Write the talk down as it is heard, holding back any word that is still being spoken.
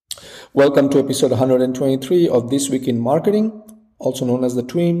Welcome to episode 123 of This Week in Marketing, also known as the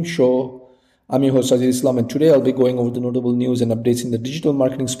TWIM show. I'm your host, Sajid Islam, and today I'll be going over the notable news and updates in the digital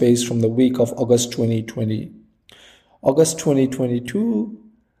marketing space from the week of August 2022, August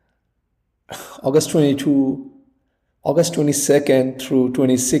 22nd through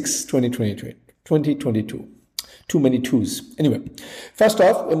 26th, 2022. Too many twos. Anyway, first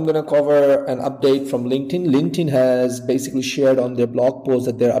off, I'm going to cover an update from LinkedIn. LinkedIn has basically shared on their blog post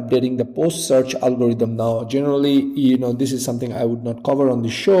that they're updating the post search algorithm now. Generally, this is something I would not cover on the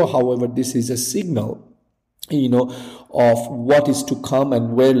show. However, this is a signal, of what is to come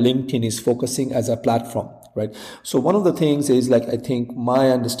and where LinkedIn is focusing as a platform. Right. So one of the things is, I think my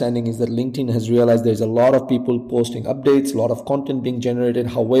understanding is that LinkedIn has realized there's a lot of people posting updates, a lot of content being generated.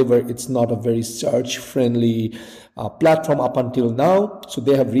 However, it's not a very search friendly platform up until now. So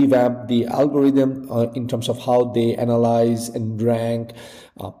they have revamped the algorithm in terms of how they analyze and rank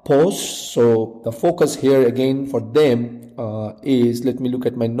posts. So the focus here again for them is, let me look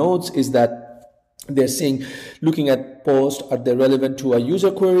at my notes, is that they're saying, looking at posts, are they relevant to a user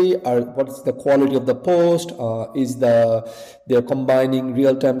query? What's the quality of the post? They're combining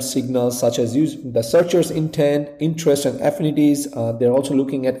real-time signals such as the searcher's intent, interest, and affinities. They're also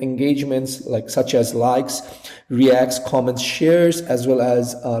looking at engagements such as likes, reacts, comments, shares, as well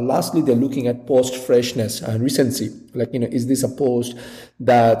as lastly, they're looking at post freshness and recency. Is this a post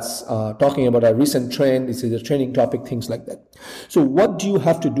that's talking about a recent trend? Is it a trending topic? Things like that. So what do you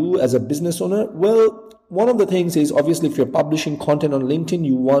have to do as a business owner? Well, one of the things is, obviously, if you're publishing content on LinkedIn,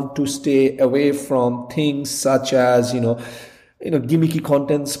 you want to stay away from things such as, gimmicky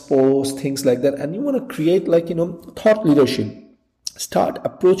contents, posts, things like that. And you want to create thought leadership. Start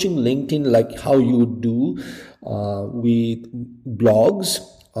approaching LinkedIn like how you would do with blogs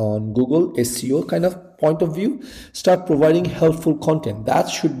on Google, SEO kind of point of view. Start providing helpful content. That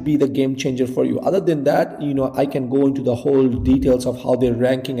should be the game changer for you. Other than that, I can go into the whole details of how they're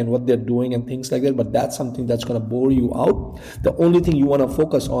ranking and what they're doing and things like that, but that's something that's going to bore you out. The only thing you want to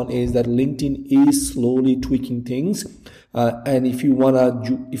focus on is that LinkedIn is slowly tweaking things. And if you want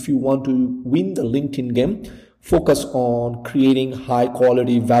to win the LinkedIn game, focus on creating high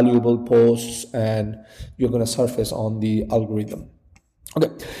quality, valuable posts, and you're going to surface on the algorithm. Okay.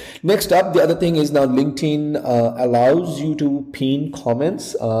 Next up, the other thing is now LinkedIn allows you to pin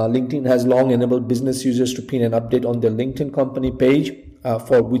comments. LinkedIn has long enabled business users to pin an update on their LinkedIn company page,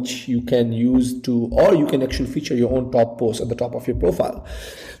 for which you can use or you can actually feature your own top post at the top of your profile.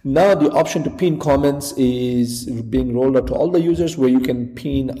 Now the option to pin comments is being rolled out to all the users, where you can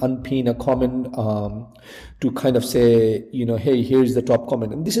unpin a comment to kind of say, hey, here's the top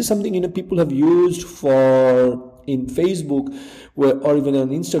comment. And this is something, people have used in Facebook or even on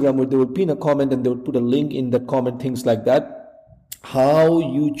Instagram, where they would pin a comment and they would put a link in that comment, things like that. How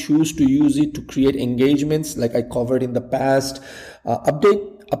you choose to use it to create engagements, like I covered in the past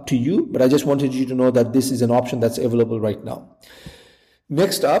update, up to you. But I just wanted you to know that this is an option that's available right now.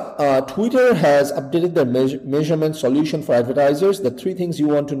 Next up, Twitter has updated their measurement solution for advertisers. The three things you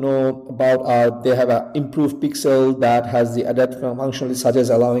want to know about are, they have an improved pixel that has the added functionality such as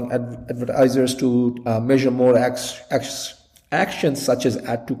allowing advertisers to measure more actions such as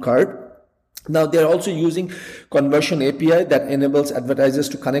add to cart. Now they're also using Conversion API that enables advertisers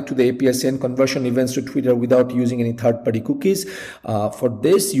to connect to the API, send conversion events to Twitter without using any third-party cookies. For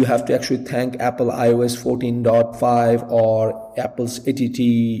this, you have to actually thank Apple iOS 14.5 or Apple's ATT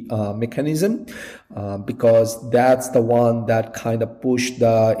mechanism, because that's the one that kind of pushed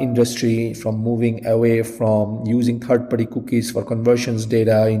the industry from moving away from using third-party cookies for conversions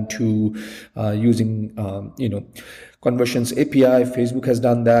data into using, Conversions API. Facebook has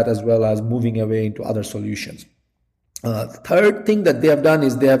done that, as well as moving away into other solutions. Third thing that they have done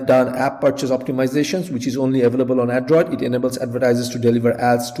is they have done app purchase optimizations, which is only available on Android. It enables advertisers to deliver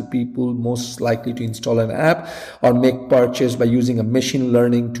ads to people most likely to install an app or make purchase by using a machine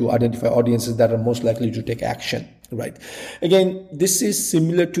learning to identify audiences that are most likely to take action. Right. Again, this is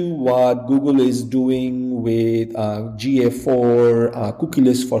similar to what Google is doing with GA4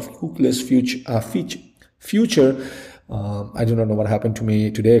 cookieless future. I do not know what happened to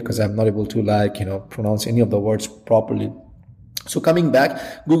me today, because I'm not able to pronounce any of the words properly. So coming back,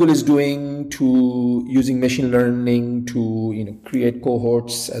 Google is using machine learning to create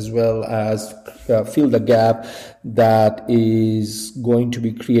cohorts, as well as fill the gap that is going to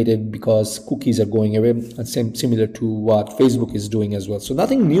be created because cookies are going away, and similar to what Facebook is doing as well. So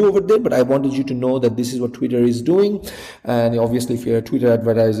nothing new over there, but I wanted you to know that this is what Twitter is doing, and obviously if you're a Twitter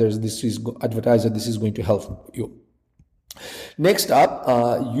advertiser, this is going to help you. Next up,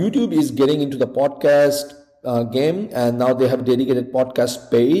 YouTube is getting into the podcast game, and now they have a dedicated podcast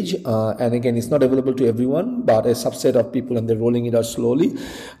page, and again, it's not available to everyone but a subset of people, and they're rolling it out slowly.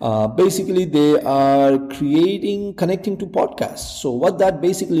 Basically they are connecting to podcasts. So what that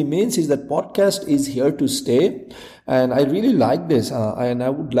basically means is that podcast is here to stay, and I really like this, and I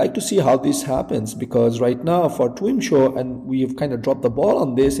would like to see how this happens, because right now for Twim Show, and we have kind of dropped the ball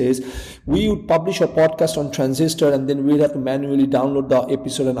on this, is we would publish a podcast on Transistor, and then we'd have to manually download the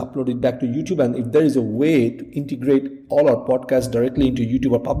episode and upload it back to YouTube. And if there is a way to integrate all our podcasts directly into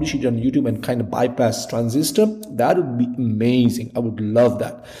YouTube, or publish it on YouTube and kind of bypass Transistor, that would be amazing. I would love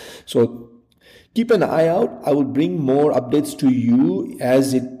that. So keep an eye out. I will bring more updates to you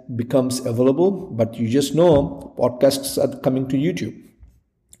as it becomes available, but you just know podcasts are coming to YouTube.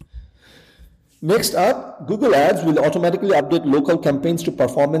 Next up, Google Ads will automatically update local campaigns to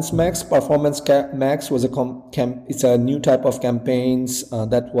Performance Max. Performance Max was it's a new type of campaigns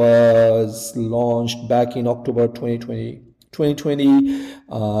that was launched back in October 2020,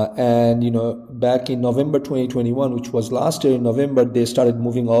 and back in November 2021, which was last year in November, they started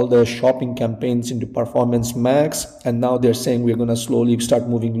moving all the shopping campaigns into Performance Max, and now they're saying we're going to slowly start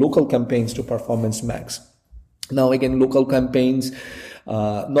moving local campaigns to Performance Max. Now again, local campaigns,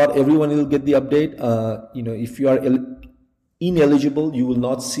 not everyone will get the update. If you are ineligible, you will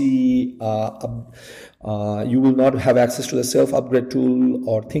not see you will not have access to the self-upgrade tool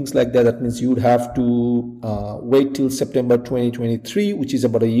or things like that. That means you would have to wait till September 2023, which is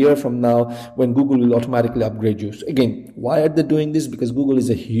about a year from now, when Google will automatically upgrade you. So again, why are they doing this? Because Google is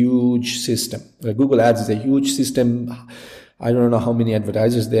a huge system. Google Ads is a huge system. I don't know how many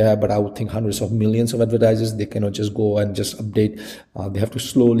advertisers they have, but I would think hundreds of millions of advertisers. They cannot just go and just update. They have to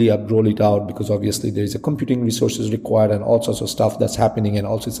slowly roll it out, because obviously there is a computing resources required and all sorts of stuff that's happening. And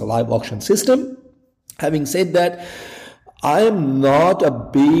also it's a live auction system. Having said that, I am not a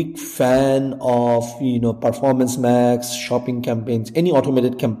big fan of, Performance Max, shopping campaigns, any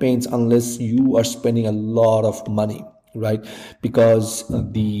automated campaigns, unless you are spending a lot of money. Right, because a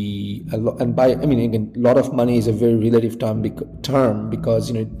lot of money is a very relative term, because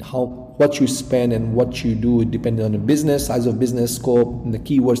what you spend and what you do, it depends on the business, size of business, scope, and the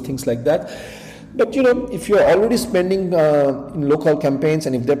keywords, things like that. But if you're already spending in local campaigns,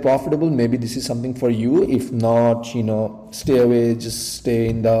 and if they're profitable, maybe this is something for you. If not, stay away. Just stay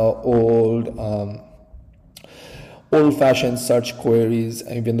in the old-fashioned search queries.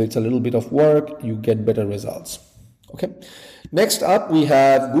 Even though it's a little bit of work, you get better results. Okay. Next up, we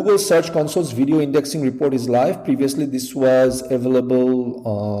have Google Search Console's video indexing report is live. Previously, this was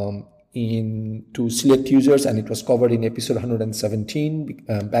available to select users, and it was covered in episode 117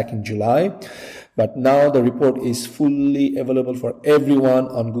 back in July. But now the report is fully available for everyone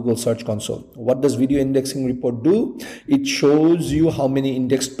on Google Search Console. What does video indexing report do? It shows you how many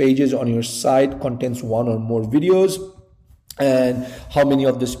indexed pages on your site contains one or more videos, and how many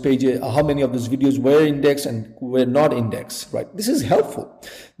of those videos were indexed and were not indexed, right? This is helpful.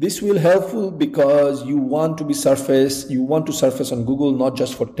 This will helpful because you want to surface on Google, not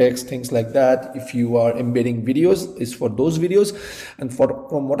just for text, things like that. If you are embedding videos, it's for those videos. And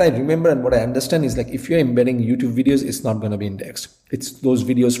from what I remember and what I understand is, like, if you're embedding YouTube videos, it's not going to be indexed. It's those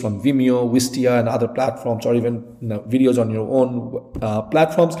videos from Vimeo, Wistia, and other platforms, or even videos on your own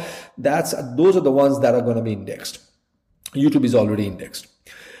platforms. Those are the ones that are going to be indexed. YouTube is already indexed.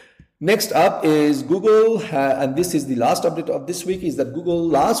 Next up is Google, and this is the last update of this week, is that Google,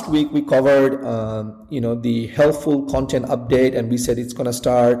 last week we covered, the helpful content update, and we said it's going to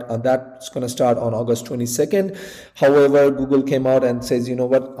start on August 22nd. However, Google came out and says,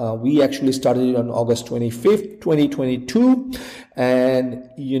 we actually started it on August 25th, 2022. And,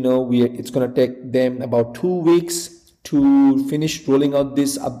 it's going to take them about 2 weeks to finish rolling out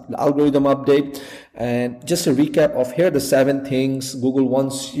this algorithm update. And just a recap of here, the 7 things Google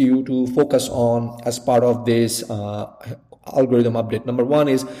wants you to focus on as part of this algorithm update. Number 1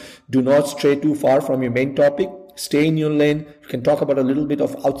 is, do not stray too far from your main topic. Stay in your lane. You can talk about a little bit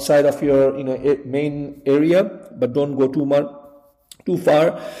of outside of your main area, but don't go too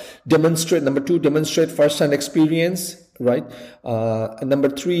far. Number 2, demonstrate first-hand experience. Right. And number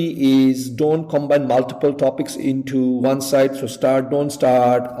 3 is, don't combine multiple topics into one site. So don't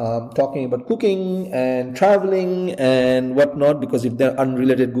start talking about cooking and traveling and whatnot, because if they're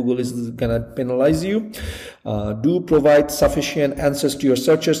unrelated, Google is going to penalize you. Do provide sufficient answers to your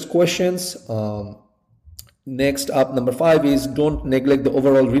searchers' questions. Next up, number 5 is, don't neglect the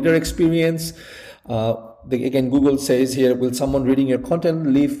overall reader experience. Again, Google says here, will someone reading your content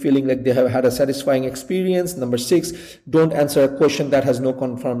leave feeling like they have had a satisfying experience? Number 6, don't answer a question that has no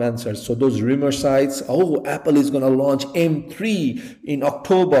confirmed answers. So those rumor sites, Apple is going to launch M3 in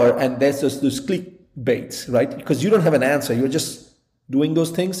October, and there's just those baits, right? Because you don't have an answer. You're just doing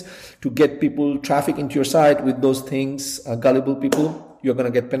those things to get people traffic into your site with those things. Gullible people, you're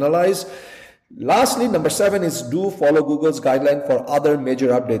going to get penalized. Lastly, number 7 is do follow Google's guideline for other major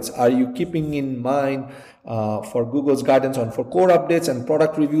updates. Are you keeping in mind for Google's guidance on for core updates and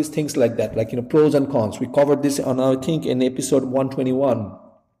product reviews, things like that, like, pros and cons. We covered this on, I think, in episode 121.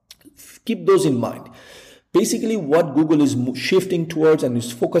 Keep those in mind. Basically, what Google is shifting towards and is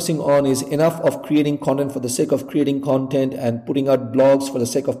focusing on is enough of creating content for the sake of creating content and putting out blogs for the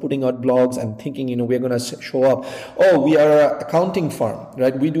sake of putting out blogs and thinking, we're going to show up. Oh, we are an accounting firm,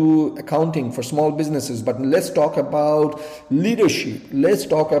 right? We do accounting for small businesses, but let's talk about leadership. Let's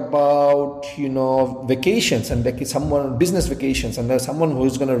talk about, vacations and business vacations. And there's someone who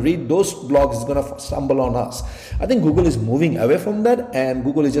is going to read those blogs is going to stumble on us. I think Google is moving away from that, and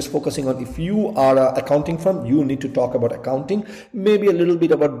Google is just focusing on, if you are an accounting firm, you need to talk about accounting, maybe a little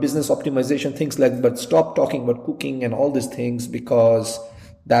bit about business optimization, things like that, but stop talking about cooking and all these things, because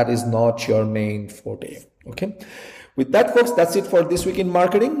that is not your main forte. Okay. With that, folks, that's it for this week in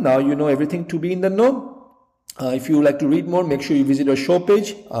marketing. Now you know everything to be in the know. If you would like to read more, make sure you visit our show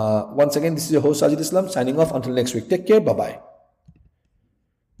page. Once again, this is your host Sajid Islam signing off until next week. Take care. Bye-bye.